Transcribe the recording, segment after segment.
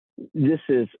This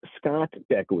is Scott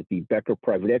Becker with the Becker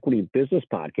Private Equity and Business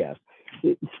Podcast.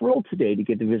 Thrilled today to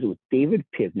get to visit with David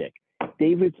Pivnick.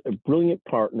 David's a brilliant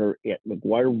partner at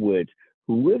McGuireWoods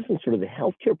who lives in sort of the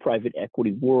healthcare private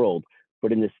equity world,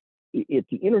 but at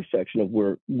the intersection of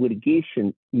where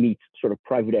litigation meets sort of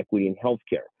private equity and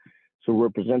healthcare. So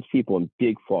represents people in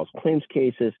big false claims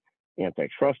cases,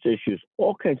 antitrust issues,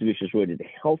 all kinds of issues related to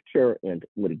healthcare and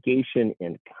litigation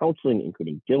and counseling,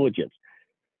 including diligence.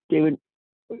 David,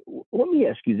 let me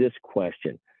ask you this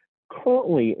question.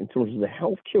 Currently, in terms of the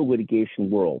healthcare litigation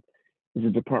world, is the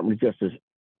Department of Justice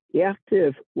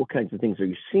active? What kinds of things are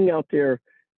you seeing out there?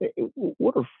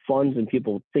 What are funds and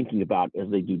people thinking about as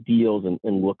they do deals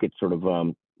and look at sort of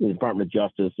the Department of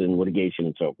Justice and litigation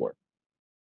and so forth?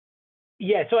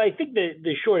 Yeah, so I think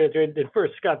the short answer, and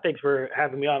first, Scott, thanks for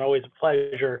having me on. Always a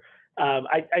pleasure.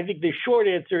 I think the short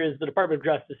answer is the Department of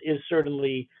Justice is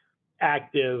certainly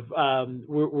active.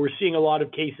 We're seeing a lot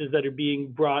of cases that are being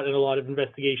brought and a lot of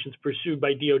investigations pursued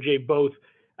by DOJ, both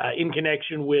in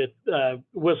connection with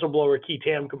whistleblower key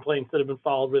TAM complaints that have been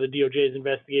filed where the DOJ is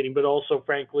investigating, but also,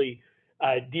 frankly,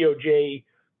 DOJ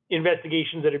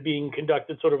investigations that are being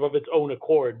conducted sort of its own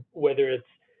accord, whether it's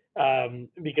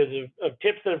because of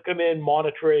tips that have come in,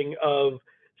 monitoring of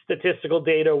statistical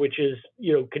data, which is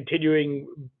continuing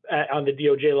on the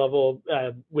DOJ level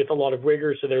with a lot of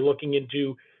rigor. So they're looking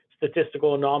into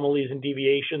statistical anomalies and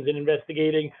deviations in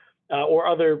investigating, or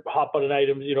other hot button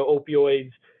items,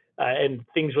 opioids and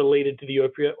things related to the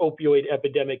opioid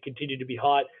epidemic continue to be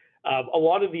hot. A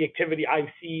lot of the activity I've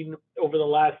seen over the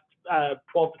last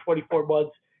 12 to 24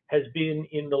 months has been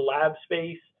in the lab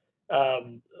space.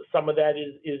 Some of that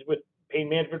is with pain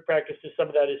management practices. Some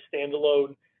of that is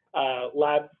standalone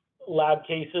lab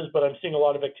cases, but I'm seeing a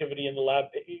lot of activity in the lab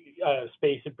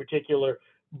space in particular.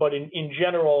 But in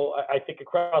general, I think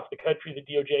across the country, the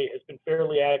DOJ has been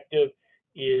fairly active,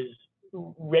 is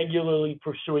regularly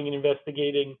pursuing and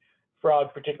investigating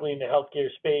fraud, particularly in the healthcare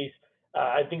space.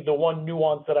 I think the one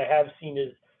nuance that I have seen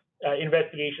is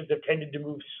investigations have tended to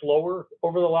move slower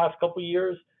over the last couple of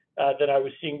years than I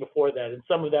was seeing before that. And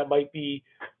some of that might be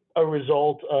a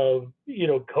result of,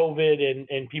 COVID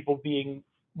and people being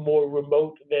more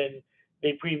remote than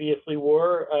they previously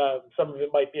were. Some of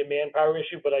it might be a manpower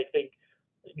issue, but I think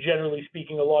generally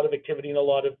speaking, a lot of activity in a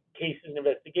lot of cases and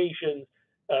investigations,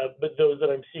 but those that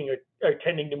I'm seeing are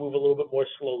tending to move a little bit more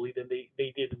slowly than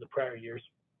they did in the prior years.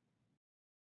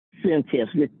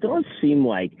 Fantastic. It does seem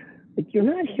like you're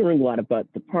not hearing a lot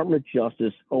about Department of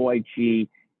Justice, OIG,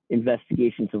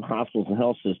 investigations of hospitals and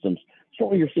health systems.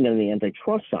 Certainly you're seeing on the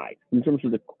antitrust side, in terms of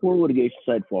the core litigation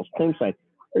side, false claim side.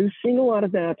 Are you seeing a lot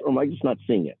of that, or am I just not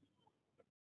seeing it?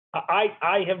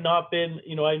 I have not been,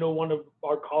 I know one of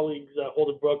our colleagues,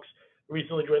 Holden Brooks,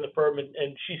 recently joined the firm,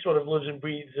 and she sort of lives and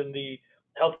breathes in the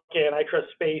healthcare antitrust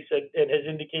space and has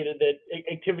indicated that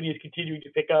activity is continuing to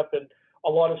pick up, and a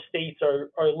lot of states are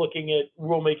looking at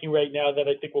rulemaking right now that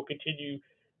I think will continue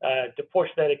to push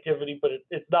that activity, but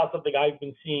it's not something I've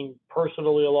been seeing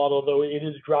personally a lot, although it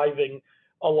is driving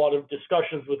a lot of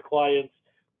discussions with clients,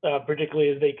 particularly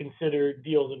as they consider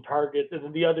deals and targets. And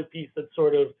then the other piece that's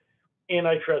sort of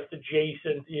antitrust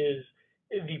adjacent is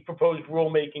the proposed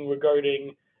rulemaking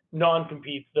regarding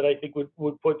non-competes that I think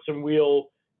would put some real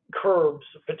curbs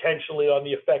potentially on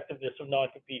the effectiveness of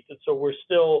non-competes. And so we're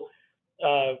still,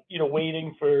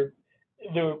 waiting for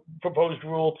the proposed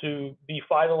rule to be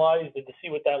finalized and to see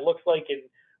what that looks like and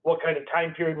what kind of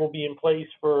time period will be in place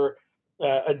for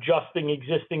adjusting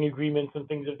existing agreements and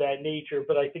things of that nature.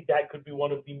 But I think that could be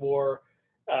one of the more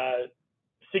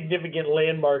significant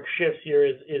landmark shifts here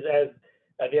is as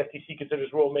the FTC considers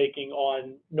rulemaking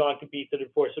on non-competes and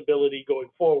enforceability going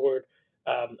forward.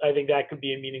 I think that could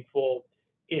be a meaningful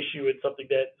issue and something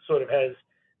that sort of has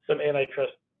some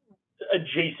antitrust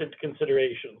adjacent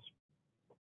considerations.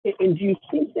 And do you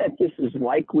think that this is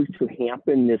likely to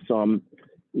happen, this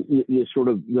sort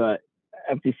of the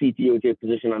FTC DOJ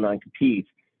position on non-competes?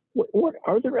 What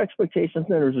are there expectations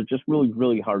then, or is it just really,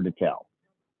 really hard to tell?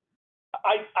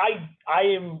 I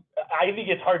think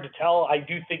it's hard to tell. I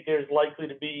do think there's likely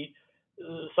to be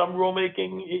some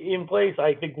rulemaking in place.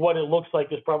 I think what it looks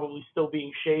like is probably still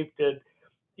being shaped, and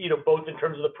both in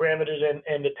terms of the parameters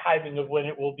and the timing of when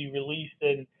it will be released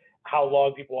and how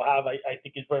long people will have. I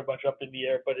think is very much up in the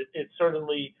air, but it's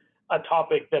certainly a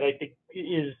topic that I think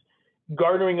is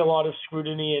garnering a lot of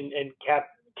scrutiny and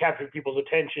capturing people's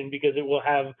attention because it will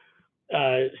have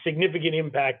significant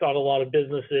impact on a lot of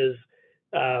businesses.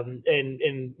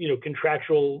 And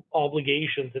contractual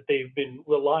obligations that they've been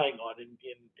relying on in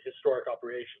historic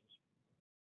operations.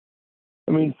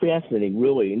 I mean, fascinating,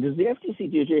 really. And does the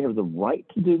FTC DOJ have the right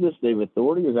to do this? They have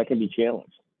authority, or is that going to be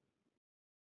challenged?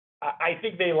 I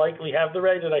think they likely have the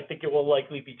right, and I think it will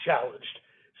likely be challenged.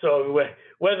 So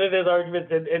whether there's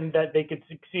arguments and that they could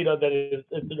succeed on that it's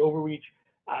an overreach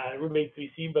remains to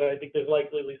be seen, but I think there's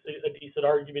likely at least a decent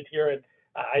argument here. And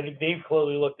I think they've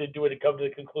clearly looked into it and come to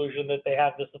the conclusion that they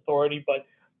have this authority, but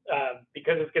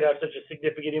because it's going to have such a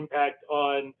significant impact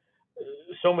on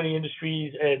so many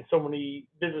industries and so many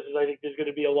businesses, I think there's going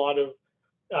to be a lot of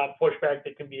pushback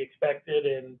that can be expected,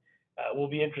 and will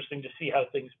be interesting to see how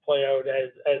things play out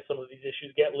as some of these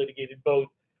issues get litigated, both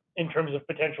in terms of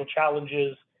potential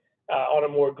challenges on a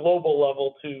more global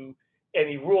level to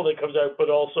any rule that comes out, but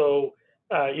also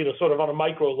sort of on a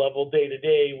micro level, day to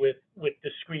day, with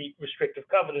discrete restrictive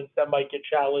covenants that might get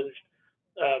challenged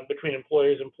between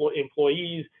employers and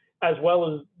employees, as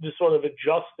well as the sort of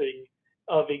adjusting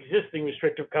of existing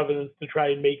restrictive covenants to try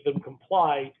and make them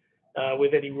comply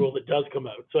with any rule that does come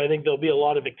out. So I think there'll be a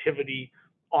lot of activity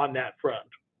on that front.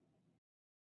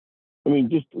 I mean,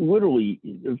 just literally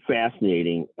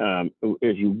fascinating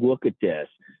as you look at this,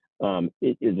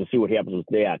 to see what happens with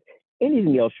that.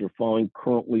 Anything else you're following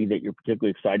currently that you're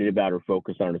particularly excited about or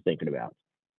focused on or thinking about?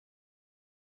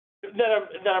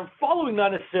 That I'm following,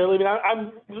 not necessarily. I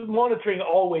mean, I'm monitoring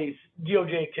always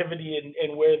DOJ activity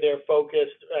and where they're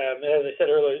focused. And as I said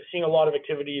earlier, seeing a lot of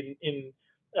activity in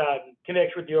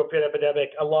connection with the opioid epidemic,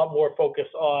 a lot more focus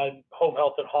on home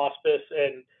health and hospice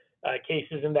and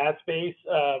cases in that space,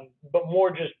 but more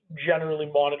just generally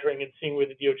monitoring and seeing where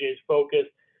the DOJ is focused.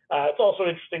 It's also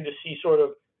interesting to see sort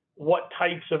of what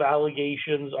types of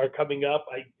allegations are coming up.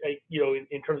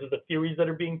 In terms of the theories that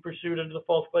are being pursued under the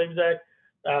False Claims Act,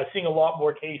 seeing a lot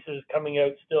more cases coming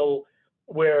out still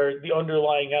where the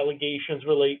underlying allegations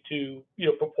relate to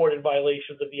purported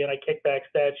violations of the anti-kickback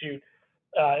statute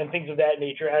and things of that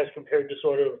nature, as compared to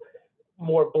sort of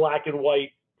more black and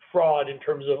white fraud in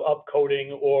terms of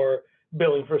upcoding or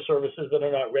billing for services that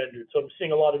are not rendered. So I'm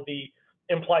seeing a lot of the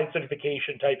implied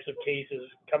certification types of cases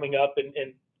coming up, and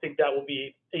think that will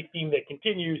be a theme that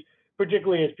continues,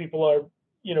 particularly as people are,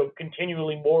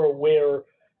 continually more aware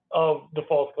of the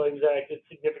False Claims Act, its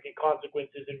significant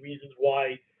consequences and reasons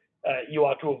why you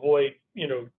ought to avoid,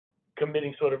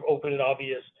 committing sort of open and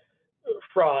obvious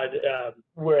fraud,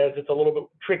 whereas it's a little bit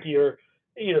trickier,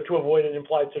 to avoid an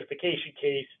implied certification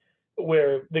case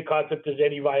where the concept is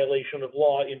any violation of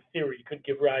law in theory could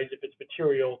give rise, if it's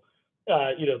material, to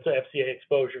FCA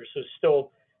exposure. So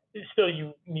still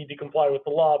you need to comply with the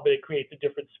law, but it creates a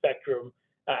different spectrum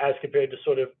as compared to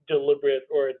sort of deliberate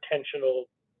or intentional,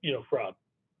 fraud.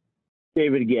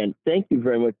 David, again, thank you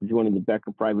very much for joining the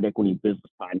Becker Private Equity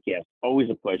Business Podcast. Always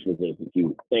a pleasure to visit with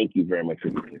you. Thank you very much for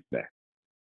joining us today.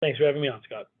 Thanks for having me on,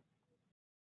 Scott.